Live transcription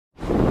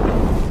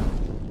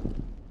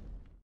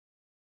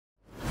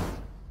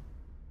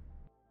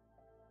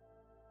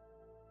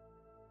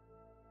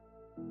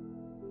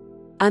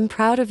I'm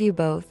proud of you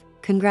both.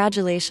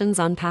 Congratulations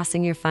on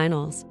passing your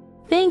finals.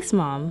 Thanks,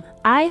 Mom.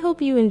 I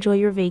hope you enjoy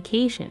your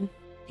vacation.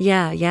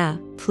 Yeah.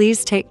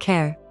 Please take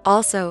care.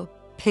 Also,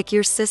 pick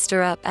your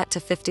sister up at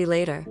 2:50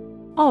 later.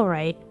 All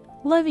right.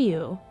 Love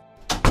you.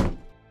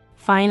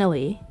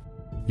 Finally.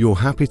 You're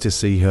happy to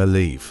see her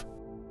leave.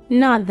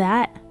 Not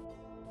that.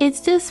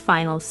 It's just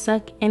finals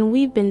suck and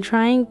we've been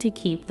trying to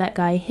keep that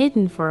guy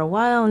hidden for a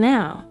while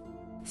now.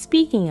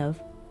 Speaking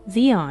of,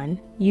 Zion,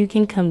 you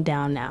can come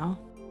down now.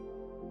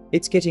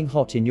 It's getting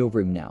hot in your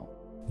room now.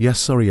 Yes,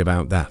 sorry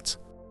about that.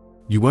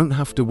 You won't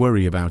have to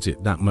worry about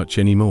it that much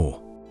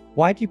anymore.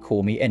 Why'd you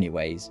call me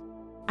anyways?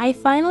 I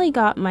finally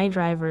got my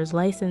driver's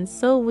license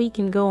so we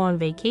can go on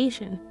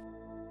vacation.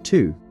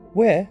 To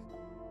where?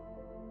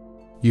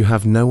 You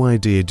have no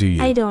idea, do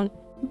you? I don't,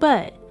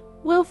 but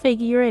we'll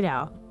figure it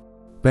out.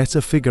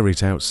 Better figure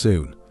it out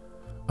soon.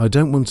 I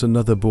don't want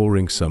another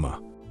boring summer.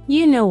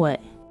 You know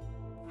what?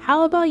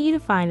 How about you to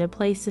find a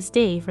place to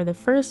stay for the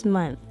first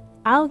month?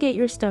 I'll get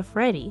your stuff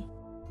ready.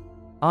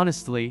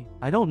 Honestly,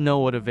 I don't know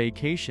what a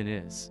vacation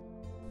is.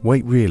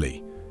 Wait,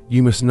 really?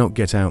 You must not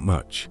get out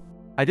much.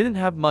 I didn't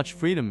have much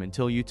freedom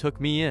until you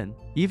took me in.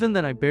 Even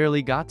then I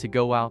barely got to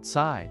go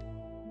outside.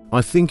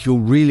 I think you'll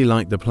really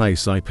like the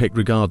place I pick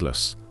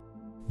regardless.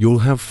 You'll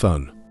have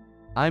fun.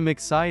 I'm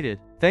excited.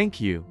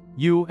 Thank you.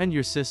 You and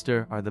your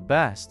sister are the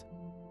best.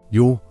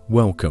 You're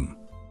welcome.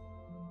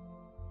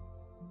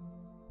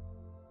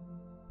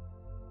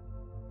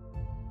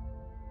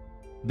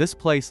 This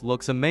place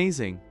looks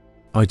amazing.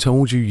 I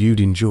told you you'd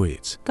enjoy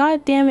it.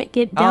 God damn it,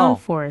 get down Oh.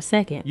 for a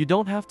second. You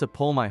don't have to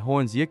pull my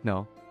horns,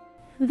 Yikno.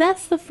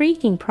 That's the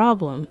freaking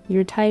problem.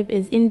 Your type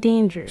is in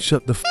danger.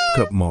 Shut the f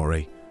up,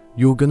 Maury.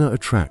 You're gonna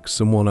attract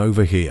someone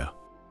over here.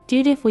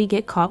 Dude, if we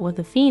get caught with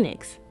a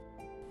phoenix,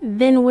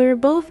 then we're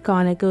both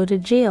gonna go to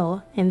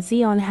jail and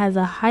Zion has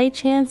a high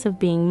chance of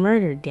being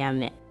murdered,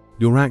 damn it.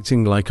 You're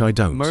acting like I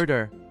don't.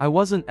 Murder? I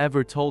wasn't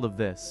ever told of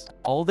this.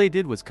 All they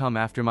did was come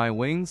after my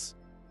wings.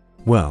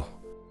 Well,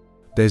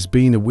 there's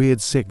been a weird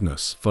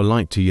sickness for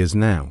like 2 years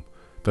now,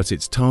 but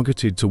it's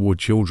targeted toward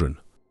children.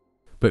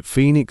 But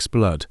phoenix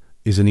blood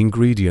is an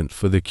ingredient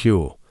for the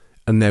cure,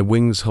 and their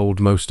wings hold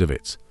most of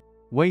it.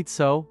 Wait,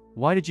 so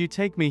why did you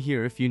take me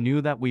here if you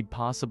knew that we'd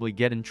possibly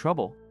get in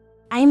trouble?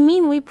 I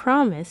mean, we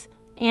promise,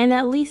 and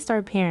at least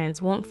our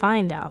parents won't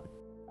find out.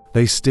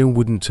 They still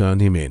wouldn't turn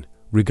him in,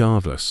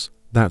 regardless.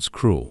 That's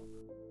cruel.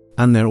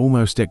 And they're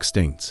almost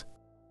extinct.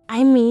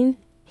 I mean,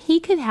 he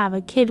could have a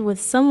kid with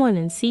someone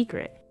in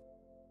secret.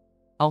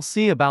 I'll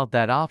see about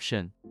that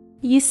option.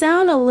 You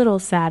sound a little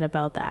sad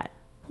about that.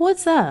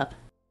 What's up?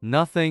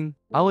 Nothing.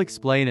 I'll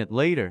explain it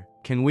later.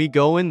 Can we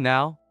go in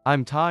now?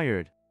 I'm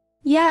tired.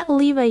 Yeah,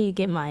 Levi, you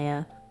get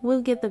Maya.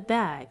 We'll get the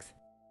bags.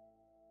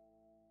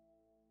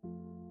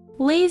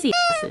 Lazy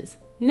asses.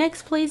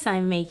 Next place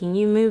I'm making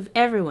you move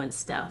everyone's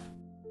stuff.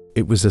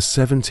 It was a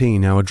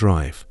 17-hour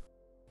drive.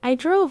 I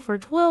drove for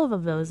 12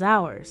 of those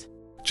hours.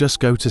 Just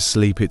go to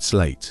sleep, it's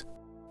late.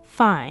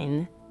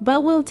 Fine,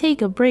 but we'll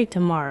take a break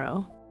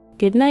tomorrow.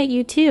 Good night,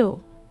 you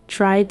too.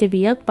 Try to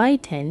be up by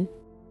 10.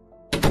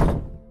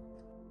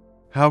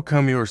 How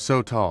come you're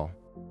so tall?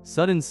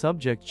 Sudden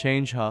subject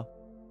change, huh?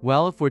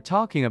 Well, if we're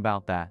talking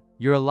about that,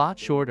 you're a lot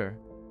shorter.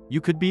 You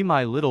could be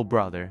my little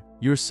brother.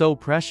 You're so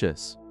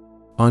precious.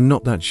 I'm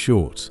not that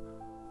short.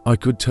 I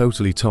could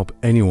totally top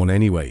anyone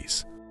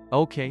anyways.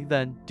 Okay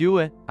then, do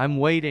it. I'm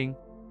waiting.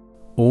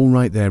 All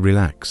right there,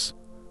 relax.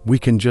 We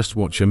can just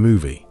watch a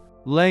movie.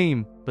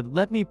 Lame, but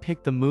let me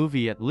pick the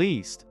movie at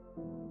least.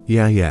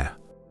 Yeah.